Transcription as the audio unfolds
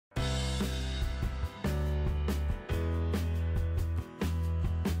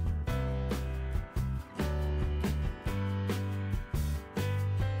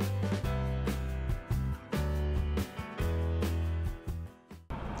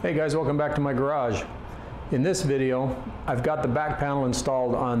Hey guys, welcome back to my garage. In this video, I've got the back panel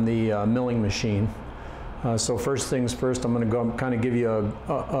installed on the milling machine. So first things first, I'm going to go kind of give you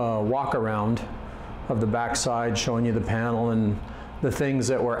a walk around of the back side, showing you the panel and the things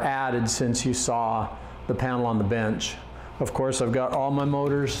that were added since you saw the panel on the bench. Of course, I've got all my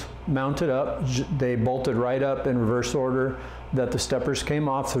motors mounted up. They bolted right up in reverse order that the steppers came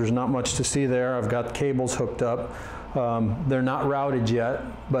off, so there's not much to see there. I've got cables hooked up. They're not routed yet,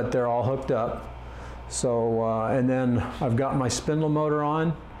 but they're all hooked up. So, and then I've got my spindle motor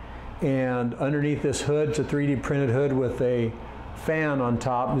on, and underneath this hood, it's a 3D printed hood with a fan on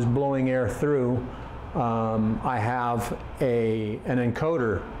top is blowing air through. I have an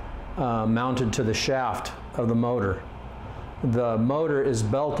encoder mounted to the shaft of the motor. The motor is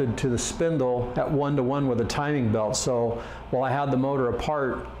belted to the spindle at 1-to-1 with a timing belt. So while I had the motor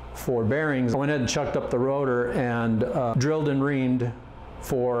apart for bearings, I went ahead and chucked up the rotor and drilled and reamed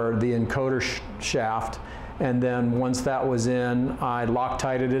for the encoder shaft. And then once that was in, I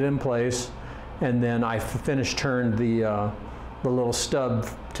Loctited it in place, and then I turned the little stub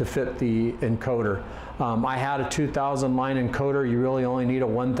to fit the encoder. I had a 2,000 line encoder. You really only need a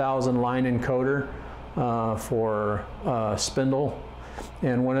 1,000 line encoder for spindle.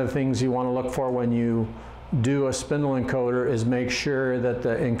 And one of the things you want to look for when you do a spindle encoder is make sure that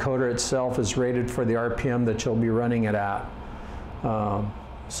the encoder itself is rated for the RPM that you'll be running it at.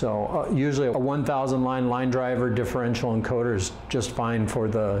 Usually a 1,000 line driver differential encoder is just fine for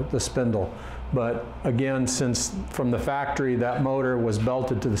the spindle. But again, since from the factory that motor was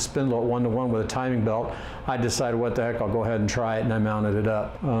belted to the spindle at 1-to-1 with a timing belt, I decided what the heck, I'll go ahead and try it, and I mounted it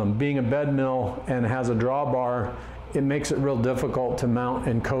up. Being a bed mill and has a drawbar, it makes it real difficult to mount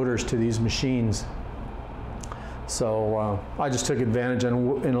encoders to these machines. So I just took advantage,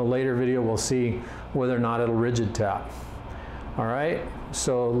 and in a later video we'll see whether or not it'll rigid tap. All right,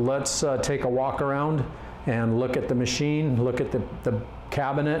 so let's take a walk around and look at the machine, look at the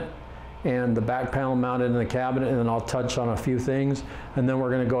cabinet and the back panel mounted in the cabinet, and then I'll touch on a few things, and then we're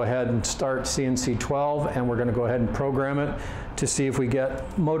going to go ahead and start CNC 12, and we're going to go ahead and program it to see if we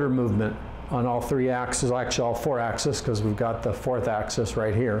get motor movement on all 3 axes, actually all 4 axes, because we've got the 4th axis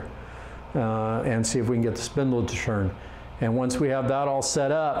right here, and see if we can get the spindle to turn. And once we have that all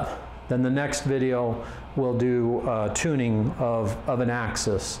set up, then the next video we'll do tuning of an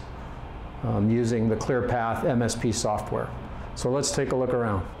axis using the Clearpath MSP software. So let's take a look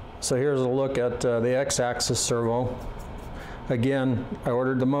around. So here's a look at the X-axis servo. Again, I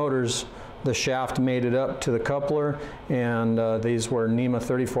ordered the motors. The shaft made it up to the coupler, and these were NEMA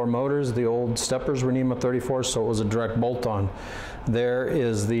 34 motors. The old steppers were NEMA 34, so it was a direct bolt-on. There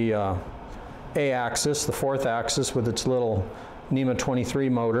is the A-axis, the 4th axis, with its little NEMA 23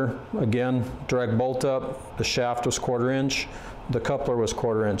 motor. Again, direct bolt up. The shaft was 1/4 inch. The coupler was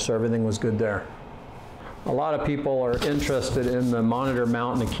 1/4 inch, so everything was good there. A lot of people are interested in the monitor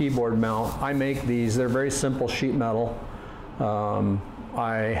mount and the keyboard mount. I make these. They're very simple sheet metal.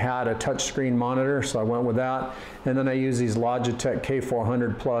 I had a touchscreen monitor, so I went with that. And then I use these Logitech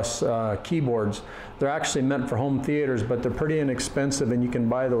K400 Plus keyboards. They're actually meant for home theaters, but they're pretty inexpensive, and you can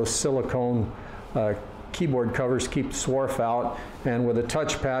buy those silicone keyboard covers, keep the swarf out. And with a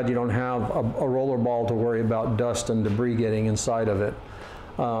touchpad, you don't have a roller ball to worry about dust and debris getting inside of it.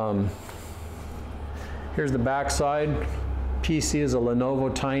 Here's the back side. PC is a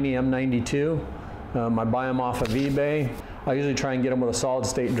Lenovo Tiny M92. I buy them off of eBay. I usually try and get them with a solid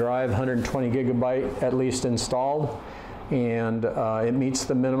state drive, 120 gigabyte at least installed, and it meets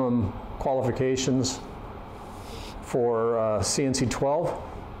the minimum qualifications for CNC 12.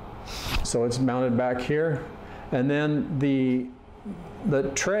 So it's mounted back here, and then the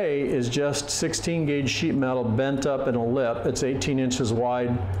tray is just 16 gauge sheet metal bent up in a lip. It's 18 inches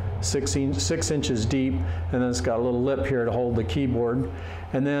wide, 6 inches deep, and then it's got a little lip here to hold the keyboard.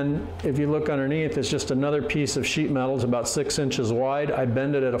 And then if you look underneath, it's just another piece of sheet metal. It's about 6 inches wide. I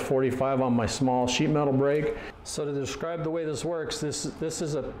bend it at a 45 on my small sheet metal brake. So to describe the way this works, this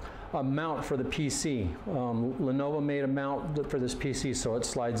is a mount for the PC. Lenovo made a mount for this PC, so it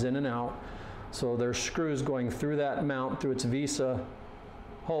slides in and out. So there's screws going through that mount, through its VESA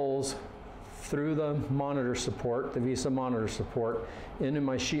holes, through the monitor support, the VESA monitor support, into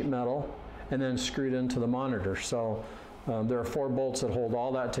my sheet metal, and then screwed into the monitor. So there are 4 bolts that hold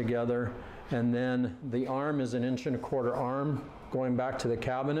all that together, and then the arm is an 1.25 inch arm going back to the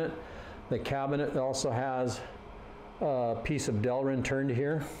cabinet. The cabinet also has a piece of Delrin turned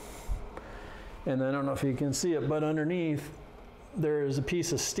here, and I don't know if you can see it, but underneath there is a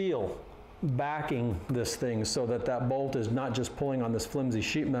piece of steel backing this thing so that that bolt is not just pulling on this flimsy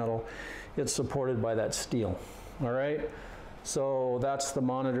sheet metal, it's supported by that steel. All right, So that's the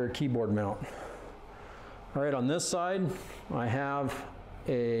monitor keyboard mount. All right, on this side, I have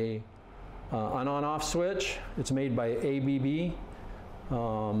an on-off switch. It's made by ABB.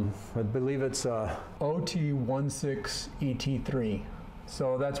 I believe it's a OT16ET3.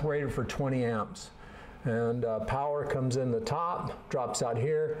 So that's rated for 20 amps. And power comes in the top, drops out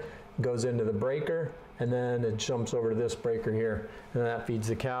here, goes into the breaker, and then it jumps over to this breaker here, and that feeds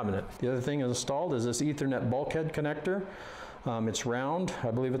the cabinet. The other thing installed is this Ethernet bulkhead connector. It's round.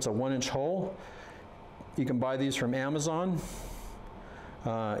 I believe it's a 1-inch hole. You can buy these from Amazon.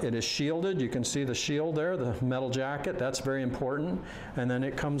 It is shielded. You can see the shield there, the metal jacket. That's very important. And then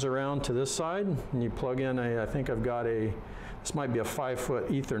it comes around to this side, and you plug in I think I've got this might be a 5-foot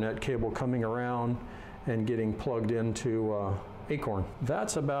Ethernet cable coming around and getting plugged into Acorn.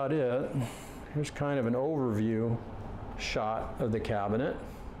 That's about it. Here's kind of an overview shot of the cabinet.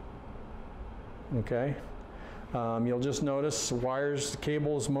 Okay. You'll just notice wires,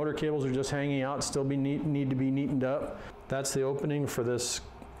 cables, motor cables are just hanging out, still need to be neatened up. That's the opening for this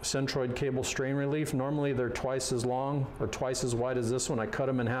Centroid cable strain relief. Normally they're twice as long or twice as wide as this one. I cut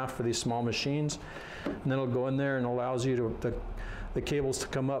them in half for these small machines, and then it'll go in there and allows you to the cables to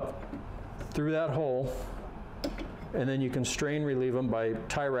come up through that hole, and then you can strain relieve them by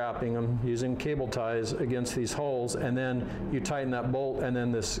tie wrapping them using cable ties against these holes, and then you tighten that bolt, and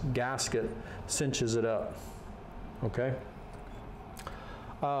then this gasket cinches it up. Okay.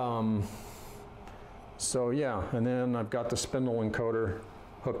 So yeah, and then I've got the spindle encoder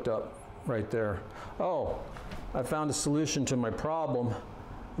hooked up right there. Oh, I found a solution to my problem. I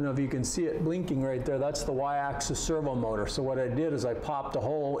don't know if you can see it blinking right there. That's the Y-axis servo motor. So what I did is I popped a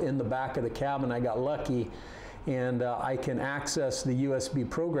hole in the back of the cabin. I got lucky, and I can access the USB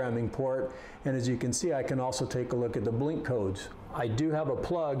programming port. And as you can see, I can also take a look at the blink codes. I do have a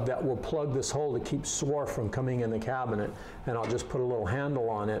plug that will plug this hole to keep SWOR from coming in the cabinet, and I'll just put a little handle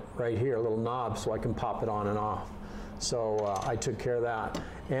on it right here, a little knob, so I can pop it on and off. So I took care of that.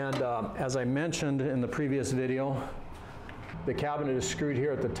 And as I mentioned in the previous video, the cabinet is screwed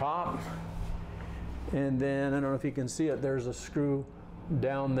here at the top, and then I don't know if you can see it, there's a screw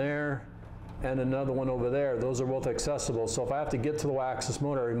down there and another one over there. Those are both accessible. So if I have to get to the Y-axis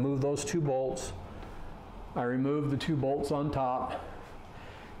motor, I remove those 2 bolts. I remove the 2 bolts on top,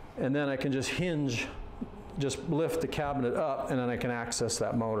 and then I can just lift the cabinet up, and then I can access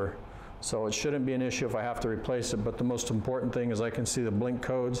that motor. So it shouldn't be an issue if I have to replace it, but the most important thing is I can see the blink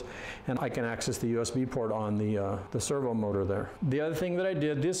codes, and I can access the USB port on the servo motor there. The other thing that I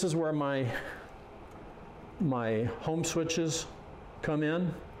did, this is where my home switches come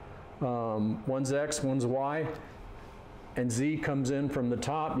in. One's X, one's Y, and Z comes in from the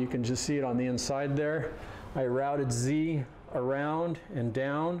top. You can just see it on the inside there. I routed Z around and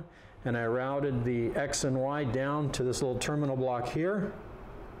down, and I routed the X and Y down to this little terminal block here.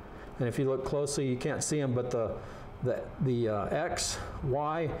 And if you look closely, you can't see them, but the X,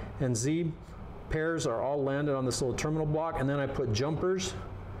 Y, and Z pairs are all landed on this little terminal block. And then I put jumpers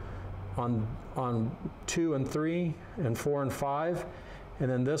on 2 and 3 and 4 and 5. And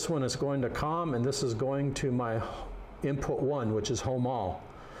then this one is going to COM, and this is going to my input 1, which is home all.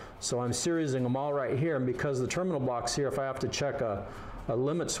 So I'm seriesing them all right here, and because the terminal block's here, if I have to check a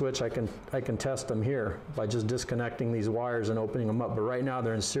limit switch, I can test them here by just disconnecting these wires and opening them up. But right now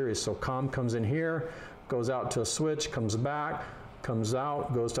they're in series, so COM comes in here, goes out to a switch, comes back, comes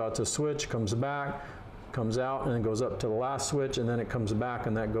out, goes out to a switch, comes back, comes out, and then goes up to the last switch, and then it comes back,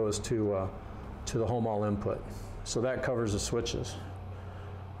 and that goes to the home all input. So that covers the switches.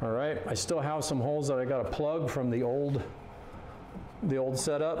 All right, I still have some holes that I got to plug from the old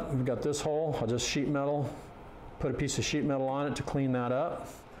setup. We've got this hole. I'll just sheet metal, put a piece of sheet metal on it to clean that up.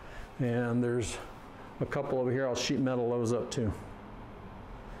 And there's a couple over here. I'll sheet metal those up too.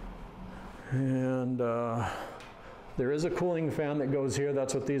 And there is a cooling fan that goes here.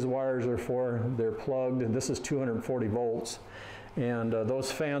 That's what these wires are for. They're plugged, and this is 240 volts. And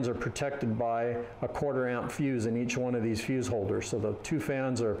those fans are protected by a 1/4 amp fuse in each one of these fuse holders. So the 2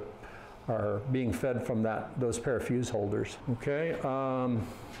 fans are being fed from those pair of fuse holders. Okay,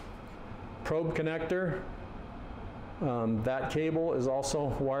 probe connector. That cable is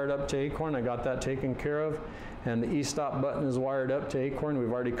also wired up to Acorn. I got that taken care of. And the e-stop button is wired up to Acorn.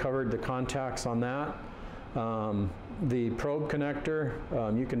 We've already covered the contacts on that. The probe connector,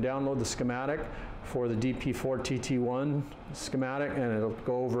 you can download the schematic for the DP4TT1 schematic, and it'll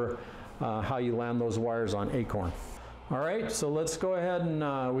go over how you land those wires on Acorn. All right, so let's go ahead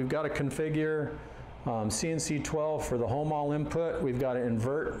and we've got to configure CNC 12 for the home all input. We've got to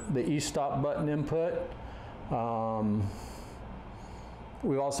invert the e-stop button input.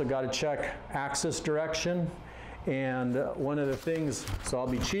 We've also got to check axis direction, And one of the things, so I'll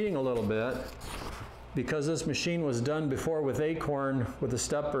be cheating a little bit, because this machine was done before with Acorn, with the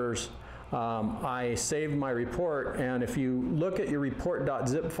steppers, I saved my report, and if you look at your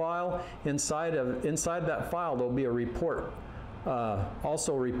report.zip file, inside that file there'll be a report,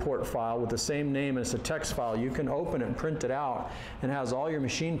 also a report file with the same name, and it's a text file. You can open it and print it out, and it has all your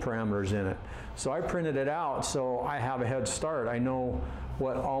machine parameters in it. So I printed it out so I have a head start. I know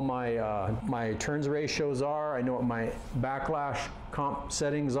what all my, my turns ratios are, I know what my backlash comp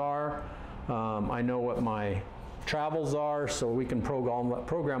settings are, I know what my travels are, so we can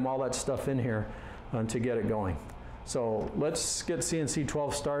program all that stuff in here to get it going. So let's get CNC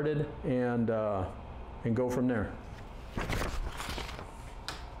 12 started and go from there.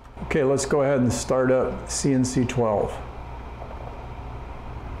 Okay, let's go ahead and start up CNC 12.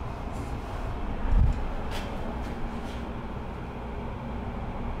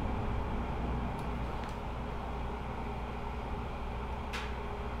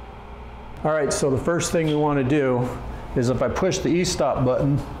 All right, so the first thing we want to do is if I push the E-stop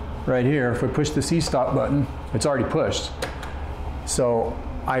button right here, if I push this E-stop button, it's already pushed. So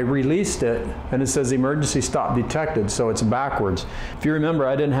I released it and it says emergency stop detected, so it's backwards. If you remember,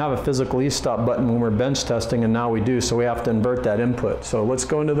 I didn't have a physical E-stop button when we were bench testing, and now we do, so we have to invert that input. So let's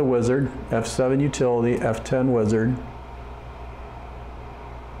go into the wizard, F7 utility, F10 wizard.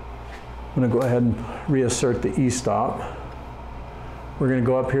 I'm going to go ahead and reassert the E-stop. We're going to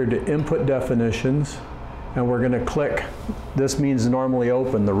go up here to input definitions, and we're going to click, this means normally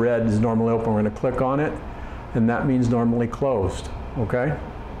open, the red is normally open, we're going to click on it, and that means normally closed, okay?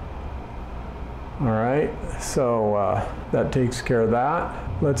 All right, so that takes care of that.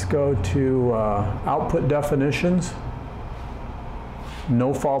 Let's go to output definitions.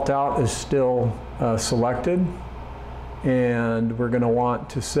 No fault out is still selected, and we're going to want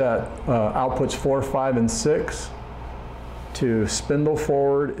to set outputs 4, 5, and 6. To spindle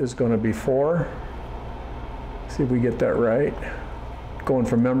forward is going to be 4. See if we get that right. Going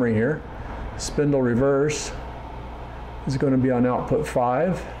from memory here. Spindle reverse is going to be on output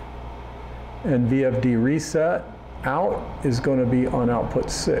 5. And VFD reset out is going to be on output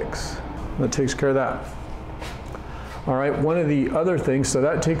 6. That takes care of that. All right, one of the other things, so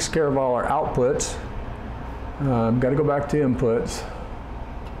that takes care of all our outputs. I've got to go back to inputs.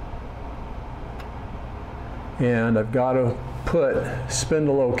 And I've got to put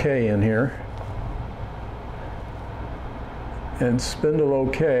spindle OK in here. And spindle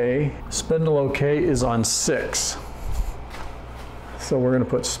OK is on 6. So we're going to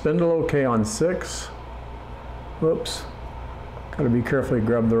put spindle OK on 6. Whoops. Got to be careful you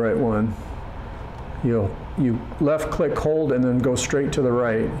grab the right one. You left click, hold, and then go straight to the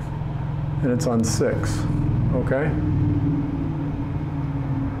right. And it's on 6. Okay?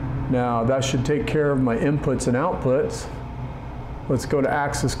 Now that should take care of my inputs and outputs. Let's go to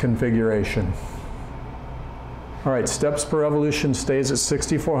axis configuration. All right, steps per revolution stays at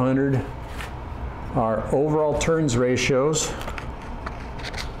 6,400. Our overall turns ratios,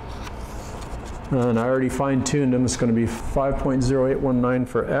 and I already fine-tuned them, it's going to be 5.0819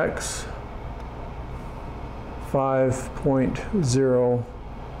 for X,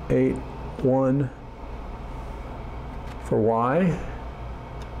 5.081 for Y,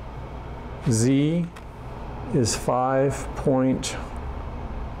 Z is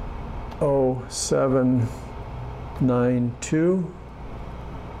 5.0792,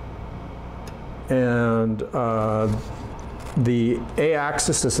 and the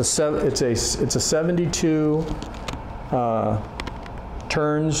A-axis is it's a 72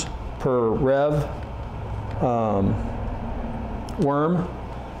 turns per rev worm.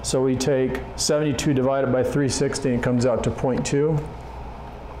 So we take 72 divided by 360 and it comes out to 0.2.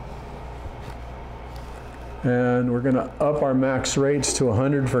 And we're going to up our max rates to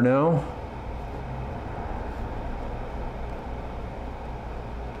 100 for now.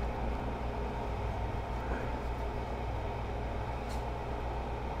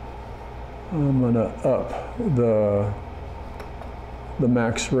 I'm going to up the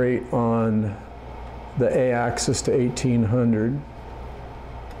max rate on the A-axis to 1800.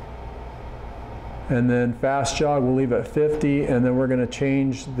 And then fast jog we'll leave at 50, and then we're going to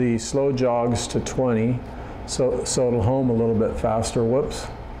change the slow jogs to 20. So it'll home a little bit faster. Whoops.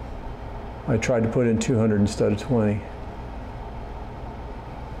 I tried to put in 200 instead of 20.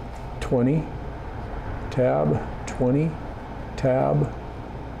 20, tab, 20, tab,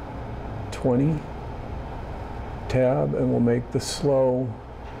 20, tab, and we'll make the slow,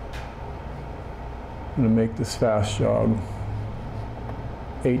 I'm going to make this fast jog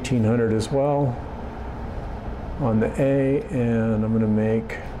 1800 as well on the A, and I'm going to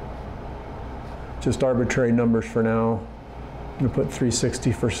make just arbitrary numbers for now. I'm gonna put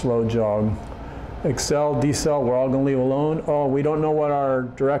 360 for slow jog. Accel, decel, we're all gonna leave alone. Oh, we don't know what our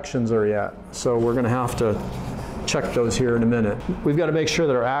directions are yet, so we're gonna have to check those here in a minute. We've got to make sure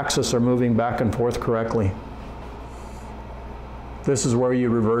that our axes are moving back and forth correctly. This is where you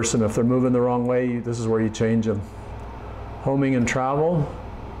reverse them. If they're moving the wrong way, this is where you change them. Homing and travel.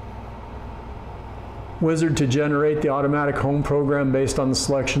 Wizard to generate the automatic home program based on the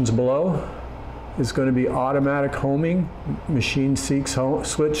selections below is going to be automatic homing. Machine seeks home,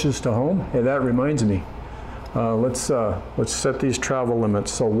 switches to home. Hey, that reminds me. Let's set these travel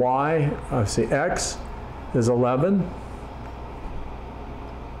limits. So Y, X is 11.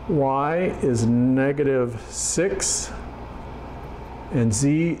 Y is -6. And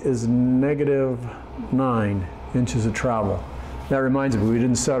Z is -9 inches of travel. That reminds me, we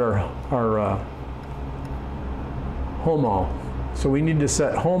didn't set our home all. So we need to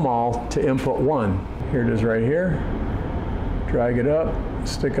set home all to input 1. Here it is right here. Drag it up,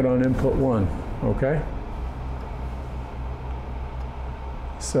 stick it on input 1, okay?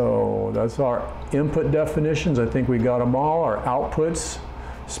 So that's our input definitions. I think we got them all. Our outputs,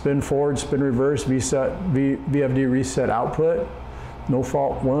 spin forward, spin reverse, VFD reset output, no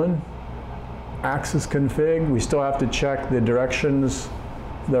fault 1. Axis config, we still have to check the directions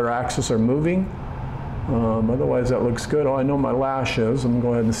that our axes are moving. Otherwise that looks good. Oh, I know my lash is. I'm going to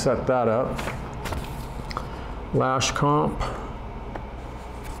go ahead and set that up. Lash comp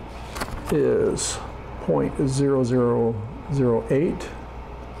is 0.0008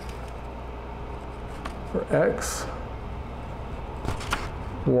 for X.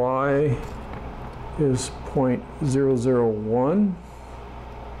 Y is 0.001.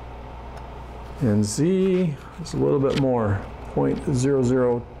 And Z is a little bit more,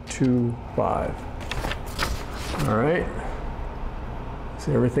 0.0025. All right.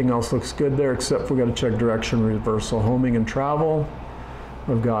 See, everything else looks good there, except we got to check direction reversal. Homing and travel.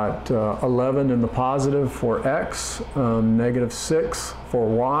 We've got 11 in the positive for X, -6 for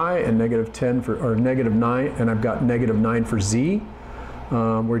Y, and -10 for, or -9, and I've got -9 for Z.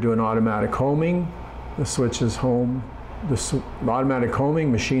 We're doing automatic homing. The switch is home. The automatic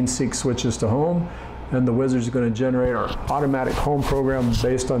homing, machine seeks switches to home, and the wizard is going to generate our automatic home program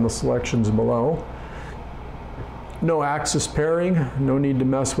based on the selections below. No axis pairing, no need to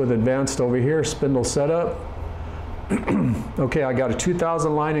mess with advanced over here. Spindle setup. Okay, I got a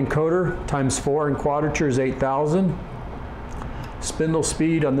 2000 line encoder times 4 in quadrature is 8000. Spindle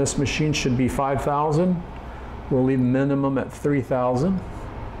speed on this machine should be 5000. We'll leave minimum at 3000.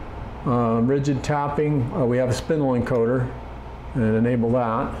 Rigid tapping, we have a spindle encoder and enable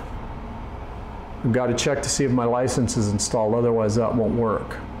that. We've got to check to see if my license is installed, otherwise that won't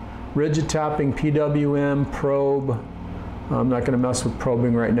work. Rigid tapping, PWM, probe. I'm not going to mess with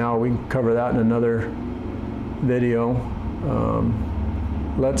probing right now. We can cover that in another video.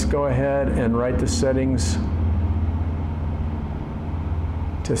 Let's go ahead and write the settings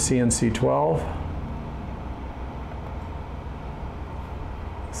to CNC 12.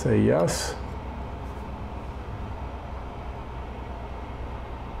 Say yes.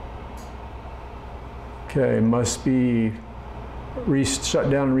 Okay, must be shut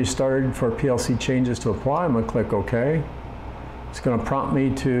down and restarted for PLC changes to apply. I'm going to click OK. It's going to prompt me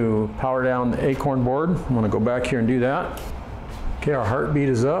to power down the Acorn board. I'm going to go back here and do that. Okay, our heartbeat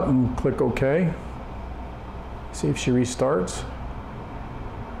is up and click OK. See if she restarts.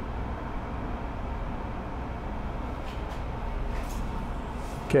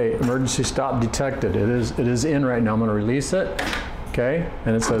 Okay, emergency stop detected. It is in right now. I'm going to release it. Okay,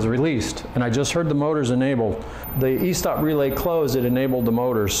 and it says released. And I just heard the motors enabled. The e-stop relay closed, it enabled the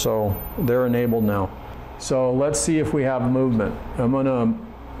motors, so they're enabled now. So let's see if we have movement. I'm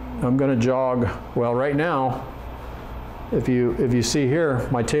gonna jog. Well, right now, if you see here,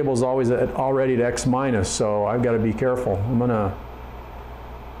 my table is always already at X minus, so I've got to be careful.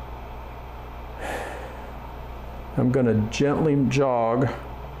 I'm gonna gently jog.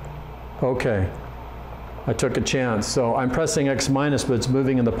 Okay. I took a chance. So I'm pressing X minus, but it's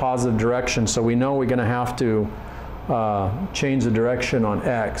moving in the positive direction. So we know we're going to have to change the direction on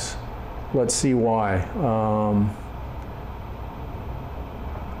X. Let's see why.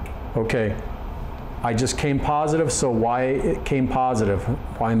 Okay. I just came positive, so Y it came positive.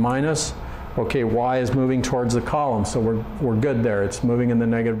 Y minus. Okay, Y is moving towards the column, so we're good there. It's moving in the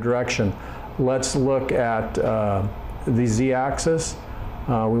negative direction. Let's look at the Z axis.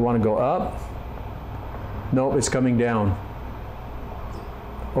 We want to go up. Nope, it's coming down.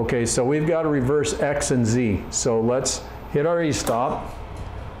 Okay, so we've got to reverse X and Z. So let's hit our E-stop.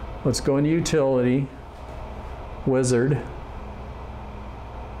 Let's go into Utility, Wizard.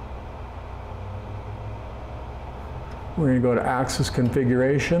 We're going to go to axis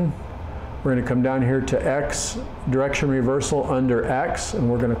configuration. We're going to come down here to X, direction reversal under X, and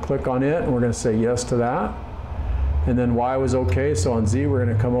we're going to click on it, and we're going to say yes to that. And then Y was okay, so on Z we're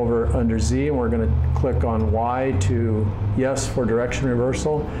going to come over under Z, and we're going to click on Y to yes for direction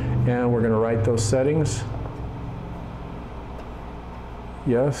reversal, and we're going to write those settings.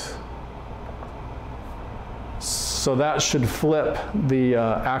 Yes. So that should flip the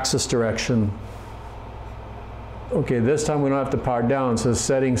axis direction. Okay, this time we don't have to power down. So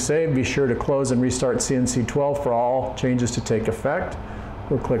settings saved, be sure to close and restart CNC 12 for all changes to take effect.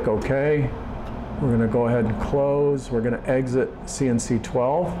 We'll click OK. We're going to go ahead and close. We're going to exit CNC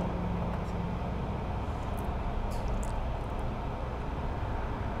 12.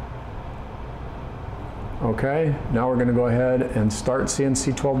 Okay, now we're going to go ahead and start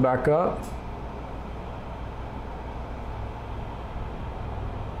CNC 12 back up.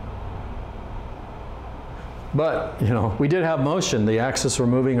 But, you know, we did have motion. The axes were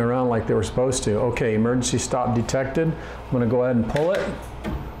moving around like they were supposed to. Okay, emergency stop detected. I'm going to go ahead and pull it.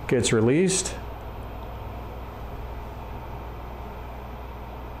 Okay, it's released.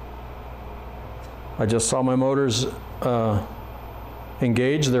 I just saw my motors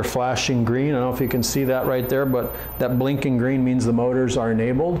engage. They're flashing green. I don't know if you can see that right there, but that blinking green means the motors are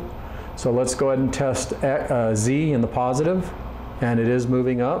enabled. So let's go ahead and test Z in the positive, and it is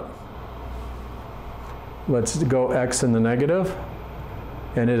moving up. Let's go X in the negative,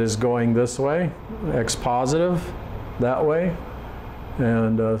 and it is going this way. X positive, that way.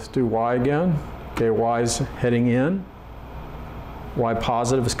 And let's do Y again. Okay, Y is heading in. Y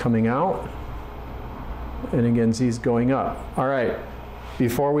positive is coming out. And again, Z is going up. All right,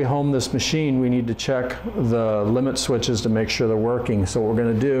 before we home this machine, we need to check the limit switches to make sure they're working. So what we're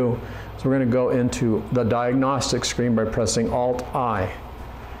going to do is we're going to go into the diagnostic screen by pressing Alt-I.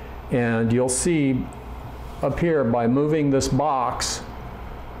 And you'll see up here by moving this box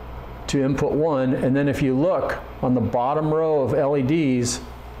to input 1, and then if you look on the bottom row of LEDs,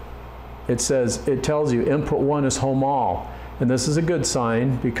 it tells you input 1 is home all. And this is a good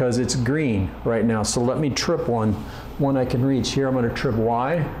sign because it's green right now. So let me trip one I can reach. Here I'm going to trip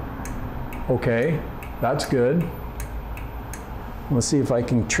Y. Okay, that's good. Let's see if I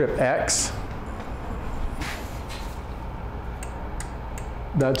can trip X.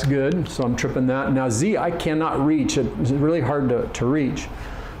 That's good, so I'm tripping that. Now Z, I cannot reach. It's really hard to reach,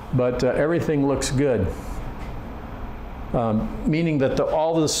 but everything looks good. Meaning that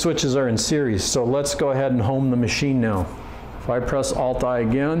all the switches are in series. So let's go ahead and home the machine now. If I press Alt-I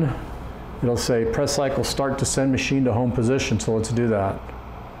again, it'll say press cycle start to send machine to home position, so let's do that.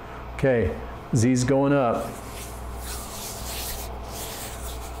 Okay, Z's going up.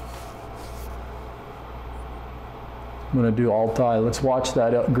 I'm going to do Alt-I. Let's watch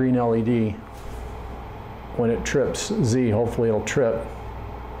that green LED. When it trips Z, hopefully it'll trip.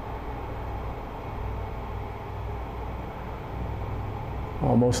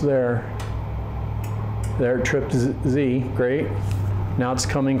 Almost there. There, it tripped Z, great. Now it's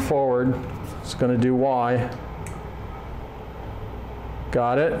coming forward. It's going to do Y.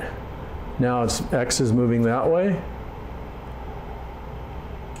 Got it. Now it's X is moving that way.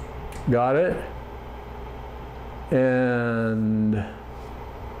 Got it. And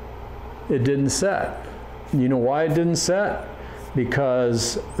it didn't set. You know why it didn't set?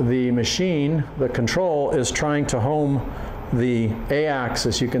 Because the machine, the control, is trying to home the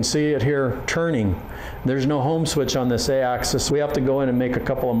A-axis. You can see it here turning. There's no home switch on this A-axis. We have to go in and make a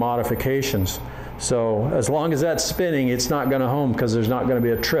couple of modifications. So as long as that's spinning, it's not going to home because there's not going to be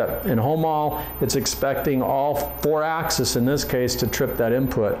a trip. In home all, it's expecting all 4 axes in this case to trip that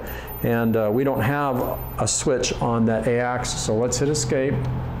input. And we don't have a switch on that A-axis. So let's hit escape.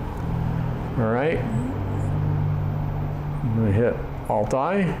 All right. I'm going to hit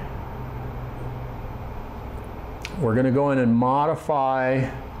Alt-I. We're going to go in and modify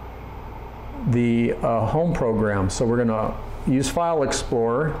the home program. So we're going to use File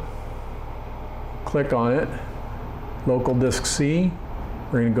Explorer. Click on it, local disk C.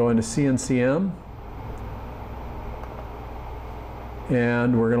 We're going to go into CNCM,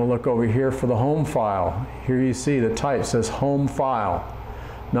 and we're going to look over here for the home file. Here you see the type says home file.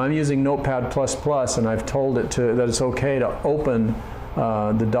 Now I'm using Notepad++, and I've told it that it's okay to open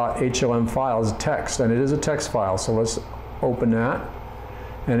the .hlm file as text, and it is a text file. So let's open that.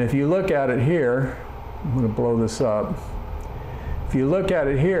 And if you look at it here, I'm going to blow this up. If you look at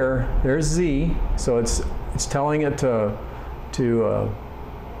it here, there's Z, so it's telling it to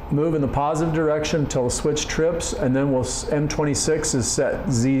move in the positive direction until the switch trips, and then M26 is set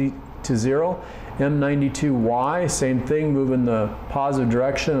Z to 0. M92Y, same thing, move in the positive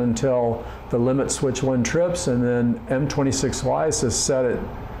direction until the limit switch 1 trips, and then M26Y says set it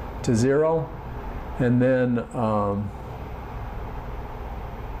to 0, and then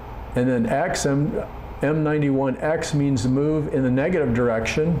X, M91X means to move in the negative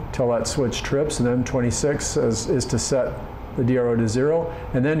direction till that switch trips, and M26 is to set the DRO to 0.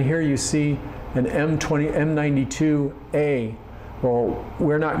 And then here you see an M92A. Well,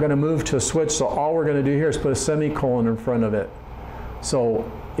 we're not going to move to a switch, so all we're going to do here is put a semicolon in front of it.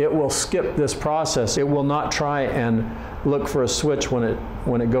 So it will skip this process. It will not try and look for a switch when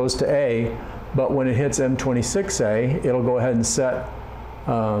it goes to A, but when it hits M26A, it'll go ahead and set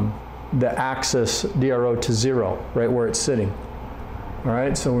the axis DRO to 0, right where it's sitting. All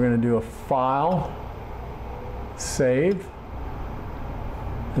right, so we're going to do a file, save,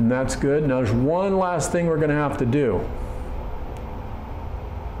 and that's good. Now there's one last thing we're going to have to do.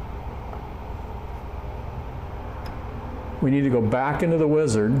 We need to go back into the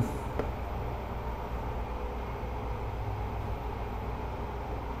wizard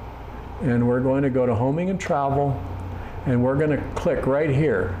and we're going to go to homing and travel, and we're going to click right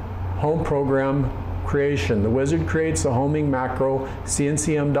here, home program creation. The wizard creates the homing macro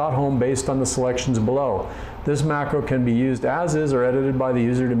cncm.home based on the selections below. This macro can be used as is or edited by the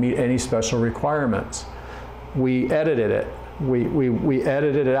user to meet any special requirements. We edited it. We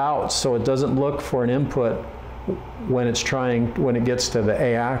edited it out so it doesn't look for an input when it gets to the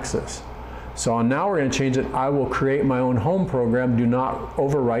A axis. So now we're going to change it. I will create my own home program. Do not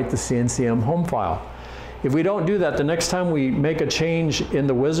overwrite the CNCM home file. If we don't do that, the next time we make a change in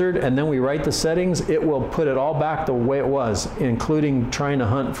the wizard and then we write the settings, it will put it all back the way it was, including trying to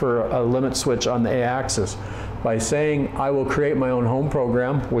hunt for a limit switch on the A axis. By saying, I will create my own home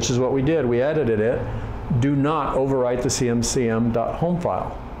program, which is what we did, we edited it, do not overwrite the CNCM.home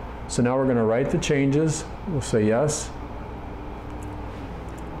file. So now we're going to write the changes. We'll say yes.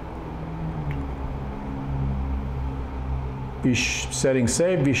 Setting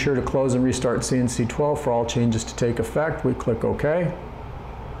save, be sure to close and restart CNC 12 for all changes to take effect. We click OK.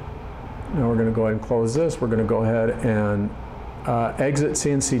 Now we're going to go ahead and close this. We're going to go ahead and exit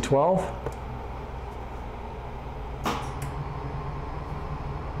CNC 12.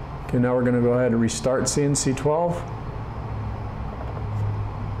 Okay, now we're going to go ahead and restart CNC 12.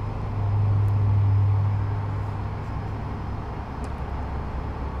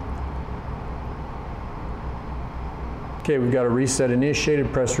 Okay, we've got a reset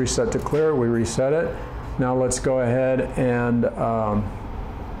initiated, press reset to clear, we reset it. Now let's go ahead and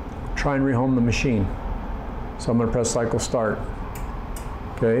try and rehome the machine. So I'm going to press cycle start.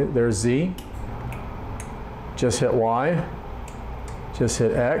 Okay, there's Z, just hit Y, just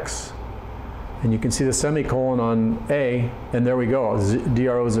hit X, and you can see the semicolon on A, and there we go,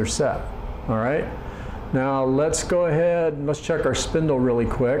 DROs are set. All right, now let's go ahead and let's check our spindle really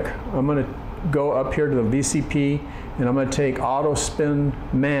quick. I'm going to go up here to the VCP, and I'm going to take auto spin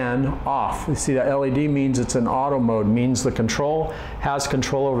man off. You see that LED means it's in auto mode, means the control has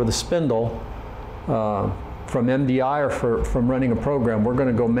control over the spindle from MDI or from running a program. We're going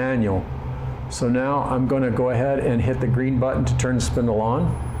to go manual. So now I'm going to go ahead and hit the green button to turn the spindle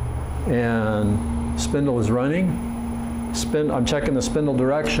on, and spindle is running. I'm checking the spindle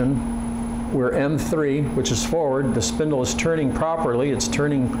direction. We're M3, which is forward. The spindle is turning properly. It's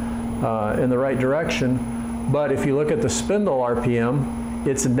turning in the right direction. But if you look at the spindle RPM,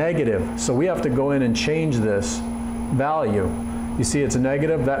 it's negative. So we have to go in and change this value. You see it's a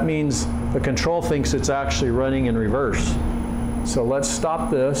negative. That means the control thinks it's actually running in reverse. So let's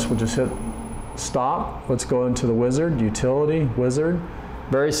stop this. We'll just hit stop. Let's go into the wizard, utility, wizard.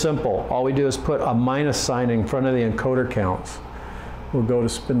 Very simple. All we do is put a minus sign in front of the encoder counts. We'll go to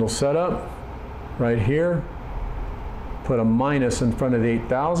spindle setup right here. Put a minus in front of the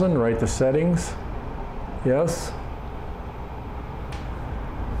 8000, write the settings. Yes.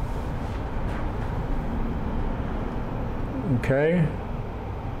 Okay.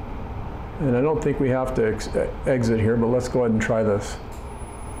 And I don't think we have to exit here, but let's go ahead and try this.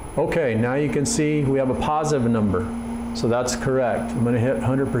 Okay, now you can see we have a positive number. So that's correct. I'm going to hit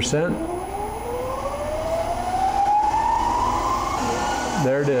 100%.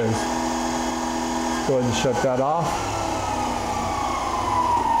 There it is. Go ahead and shut that off.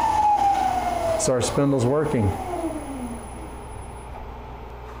 So our spindle's working.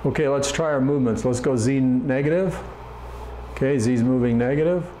 Okay, let's try our movements. Let's go Z negative. Okay, Z's moving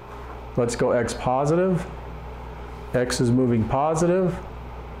negative. Let's go X positive. X is moving positive.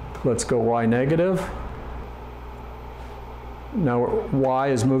 Let's go Y negative. Now Y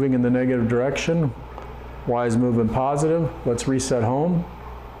is moving in the negative direction. Y is moving positive. Let's reset home.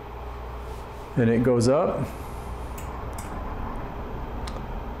 and it goes up.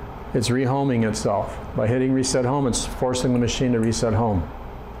 It's rehoming itself. By hitting reset home, it's forcing the machine to reset home.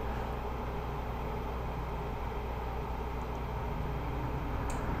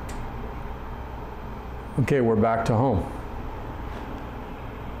 Okay, we're back to home.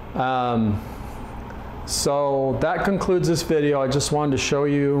 So that concludes this video. I just wanted to show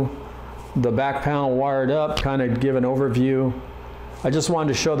you the back panel wired up, kind of give an overview. I just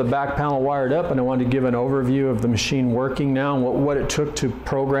wanted to show the back panel wired up, and I wanted to give an overview of the machine working now and what it took to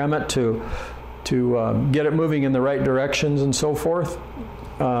program it to get it moving in the right directions and so forth.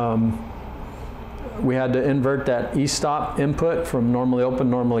 We had to invert that e-stop input from normally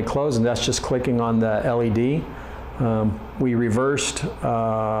open, normally closed, and that's just clicking on the LED. We reversed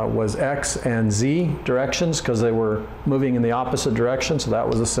was X and Z directions because they were moving in the opposite direction, so that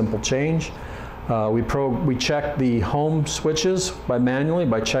was a simple change. We checked the home switches manually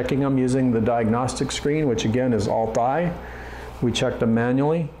by checking them using the diagnostic screen, which again is Alt-I. We checked them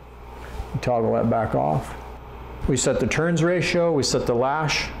manually. We toggle that back off. We set the turns ratio, we set the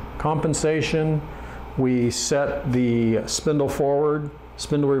lash compensation, we set the spindle forward,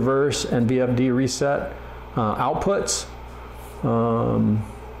 spindle reverse, and VFD reset outputs.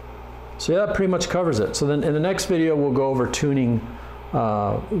 So yeah, that pretty much covers it. So then in the next video, we'll go over tuning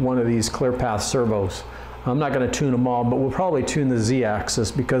one of these Clearpath servos. I'm not going to tune them all, but we'll probably tune the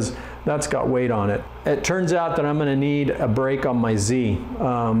Z-axis because that's got weight on it. It turns out that I'm going to need a brake on my Z.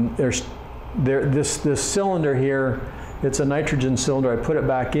 This cylinder here, it's a nitrogen cylinder. I put it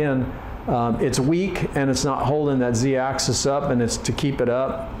back in. It's weak and it's not holding that Z-axis up, and it's to keep it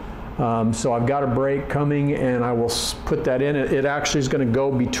up. So I've got a brake coming, and I will put that in. It actually is going to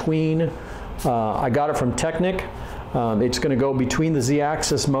go between, I got it from Teknic. It's going to go between the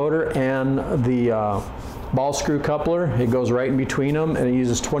Z-axis motor and the ball screw coupler. It goes right in between them, and it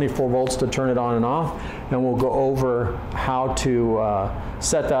uses 24 volts to turn it on and off. And we'll go over how to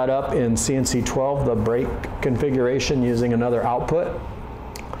set that up in CNC 12, the brake configuration, using another output.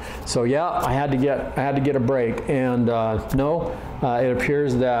 So yeah, I had to get a brake, and no, it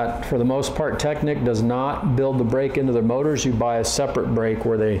appears that for the most part Teknic does not build the brake into their motors. You buy a separate brake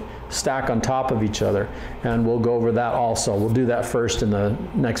where they stack on top of each other, and we'll go over that also. We'll do that first in the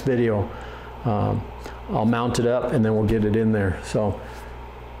next video. I'll mount it up and then we'll get it in there. So,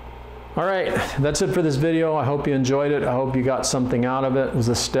 all right, that's it for this video. I hope you enjoyed it. I hope you got something out of it. It was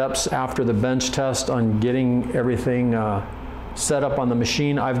the steps after the bench test on getting everything set up on the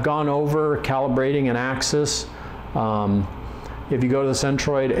machine. I've gone over calibrating an axis. If you go to the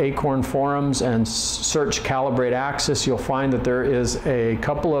Centroid Acorn forums and search calibrate axis, you'll find that there is a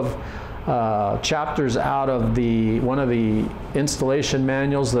couple of chapters out of one of the installation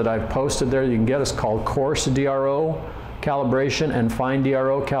manuals that I've posted there. You can get us called Coarse DRO calibration and Fine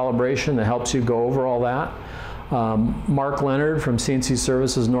DRO calibration that helps you go over all that. Mark Leonard from CNC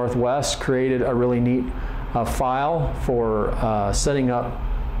Services Northwest created a really neat file for setting up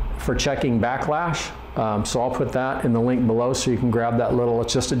for checking backlash. So I'll put that in the link below so you can grab that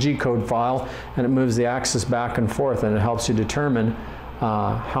it's just a G-code file, and it moves the axis back and forth, and it helps you determine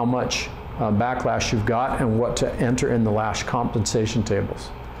how much backlash you've got and what to enter in the lash compensation tables.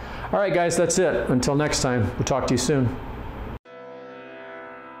 All right guys, that's it. Until next time, we'll talk to you soon.